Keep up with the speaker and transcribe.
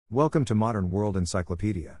Welcome to Modern World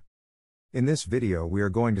Encyclopedia. In this video we are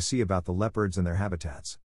going to see about the leopards and their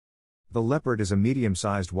habitats. The leopard is a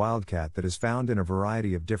medium-sized wildcat that is found in a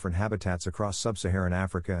variety of different habitats across sub-Saharan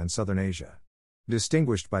Africa and southern Asia.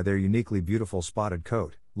 Distinguished by their uniquely beautiful spotted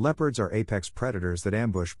coat, leopards are apex predators that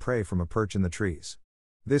ambush prey from a perch in the trees.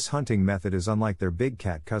 This hunting method is unlike their big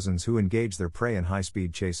cat cousins who engage their prey in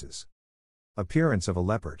high-speed chases. Appearance of a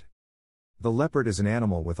leopard. The leopard is an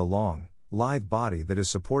animal with a long, lithe body that is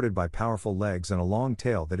supported by powerful legs and a long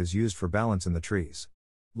tail that is used for balance in the trees.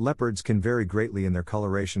 Leopards can vary greatly in their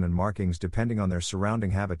coloration and markings depending on their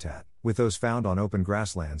surrounding habitat, with those found on open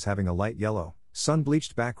grasslands having a light yellow,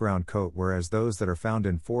 sun-bleached background coat, whereas those that are found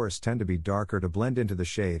in forests tend to be darker to blend into the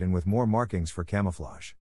shade and with more markings for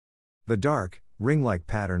camouflage. The dark, ring-like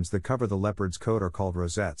patterns that cover the leopard's coat are called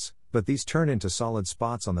rosettes, but these turn into solid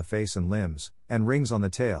spots on the face and limbs, and rings on the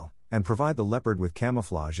tail, and provide the leopard with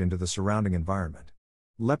camouflage into the surrounding environment.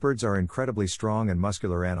 Leopards are incredibly strong and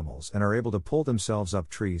muscular animals and are able to pull themselves up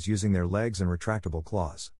trees using their legs and retractable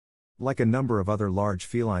claws. Like a number of other large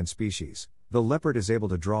feline species, the leopard is able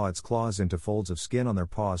to draw its claws into folds of skin on their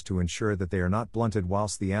paws to ensure that they are not blunted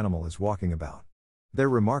whilst the animal is walking about. Their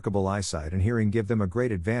remarkable eyesight and hearing give them a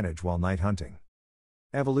great advantage while night hunting.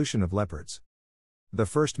 Evolution of leopards. The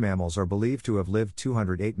first mammals are believed to have lived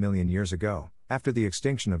 208 million years ago, after the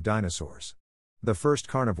extinction of dinosaurs. The first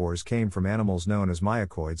carnivores came from animals known as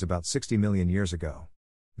myocoids about 60 million years ago.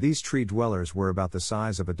 These tree dwellers were about the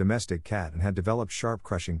size of a domestic cat and had developed sharp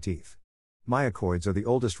crushing teeth. Myocoids are the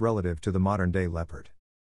oldest relative to the modern-day leopard.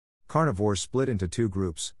 Carnivores split into two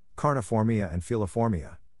groups, Carniformia and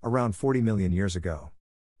Feliformia, around 40 million years ago.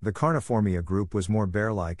 The Carniformia group was more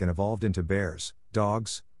bear-like and evolved into bears,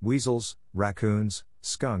 dogs, weasels, raccoons,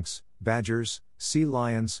 skunks, badgers, sea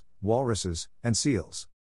lions, walruses, and seals.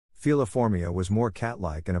 Feliformia was more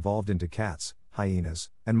cat-like and evolved into cats,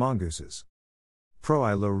 hyenas, and mongooses.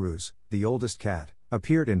 Pro-I-Lourouz, the oldest cat,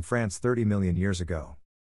 appeared in France 30 million years ago.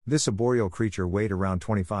 This arboreal creature weighed around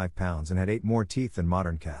 25 pounds and had 8 more teeth than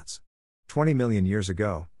modern cats. 20 million years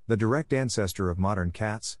ago, the direct ancestor of modern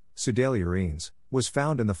cats, Pseudailuarines, was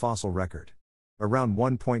found in the fossil record. Around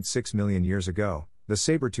 1.6 million years ago, the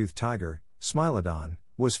saber-toothed tiger, Smilodon,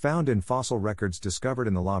 was found in fossil records discovered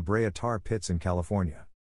in the La Brea tar pits in California.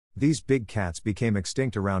 These big cats became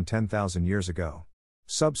extinct around 10,000 years ago.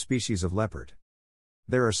 Subspecies of leopard.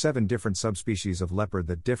 There are 7 different subspecies of leopard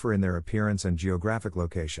that differ in their appearance and geographic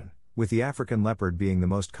location, with the African leopard being the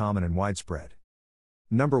most common and widespread.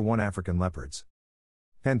 Number 1. African leopards.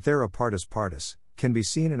 Panthera pardus pardus, can be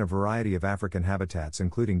seen in a variety of African habitats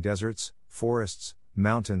including deserts, forests,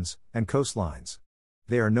 mountains, and coastlines.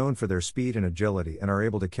 They are known for their speed and agility and are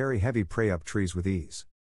able to carry heavy prey up trees with ease.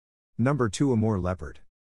 Number 2. Amur leopard.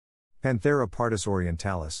 Panthera pardus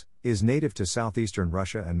orientalis, is native to southeastern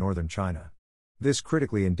Russia and northern China. This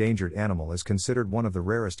critically endangered animal is considered one of the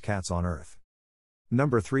rarest cats on Earth.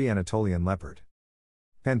 Number 3. Anatolian leopard.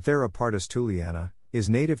 Panthera pardus tuliana, is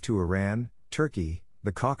native to Iran, Turkey,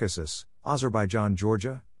 the Caucasus, Azerbaijan,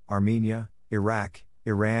 Georgia, Armenia, Iraq,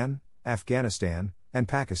 Iran, Afghanistan, and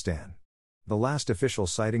Pakistan. The last official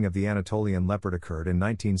sighting of the Anatolian leopard occurred in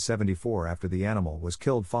 1974 after the animal was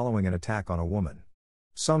killed following an attack on a woman.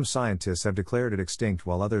 Some scientists have declared it extinct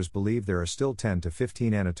while others believe there are still 10 to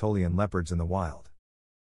 15 Anatolian leopards in the wild.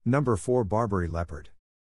 Number 4. Barbary leopard.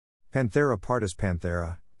 Panthera pardus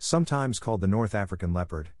panthera, sometimes called the North African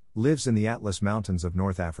leopard, lives in the Atlas Mountains of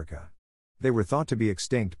North Africa. They were thought to be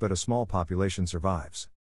extinct but a small population survives.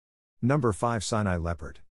 Number 5. Sinai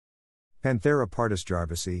leopard. Panthera pardus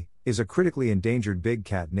jarvisi, is a critically endangered big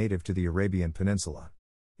cat native to the Arabian Peninsula.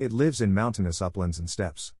 It lives in mountainous uplands and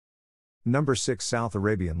steppes. Number 6. South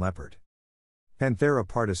Arabian leopard. Panthera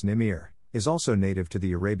pardus nimir, is also native to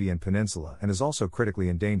the Arabian Peninsula and is also critically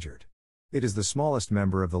endangered. It is the smallest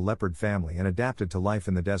member of the leopard family and adapted to life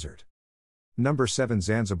in the desert. Number 7.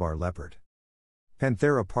 Zanzibar leopard.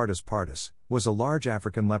 Panthera pardus pardus, was a large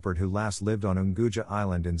African leopard who last lived on Unguja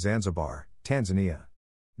Island in Zanzibar, Tanzania.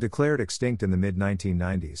 Declared extinct in the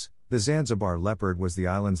mid-1990s, the Zanzibar leopard was the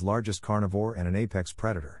island's largest carnivore and an apex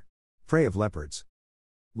predator. Prey of leopards.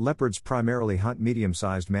 Leopards primarily hunt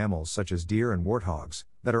medium-sized mammals such as deer and warthogs,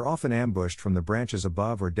 that are often ambushed from the branches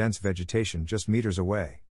above or dense vegetation just meters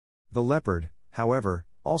away. The leopard, however,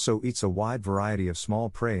 also eats a wide variety of small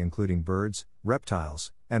prey including birds,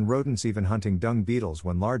 reptiles, and rodents, even hunting dung beetles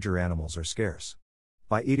when larger animals are scarce.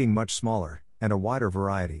 By eating much smaller, and a wider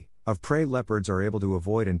variety, of prey, leopards are able to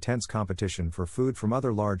avoid intense competition for food from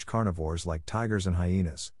other large carnivores like tigers and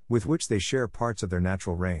hyenas, with which they share parts of their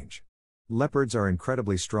natural range. Leopards are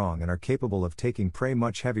incredibly strong and are capable of taking prey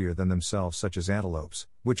much heavier than themselves, such as antelopes,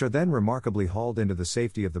 which are then remarkably hauled into the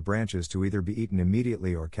safety of the branches to either be eaten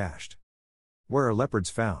immediately or cached. Where are leopards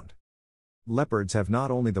found? Leopards have not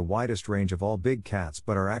only the widest range of all big cats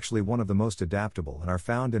but are actually one of the most adaptable and are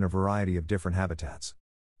found in a variety of different habitats.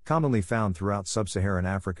 Commonly found throughout sub-Saharan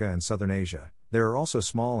Africa and southern Asia, there are also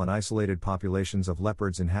small and isolated populations of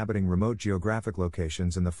leopards inhabiting remote geographic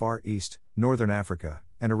locations in the Far East, northern Africa,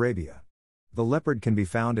 and Arabia. The leopard can be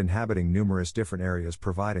found inhabiting numerous different areas,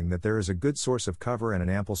 providing that there is a good source of cover and an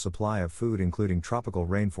ample supply of food, including tropical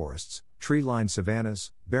rainforests, tree-lined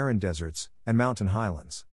savannas, barren deserts, and mountain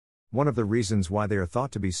highlands. One of the reasons why they are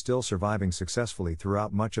thought to be still surviving successfully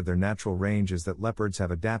throughout much of their natural range is that leopards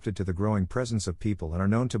have adapted to the growing presence of people and are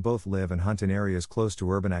known to both live and hunt in areas close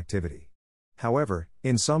to urban activity. However,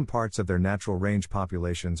 in some parts of their natural range,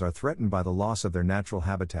 populations are threatened by the loss of their natural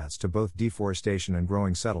habitats to both deforestation and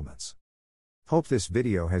growing settlements. Hope this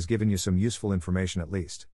video has given you some useful information at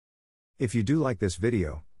least. If you do like this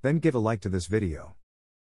video, then give a like to this video.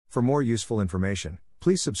 For more useful information,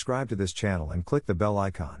 please subscribe to this channel and click the bell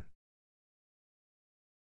icon.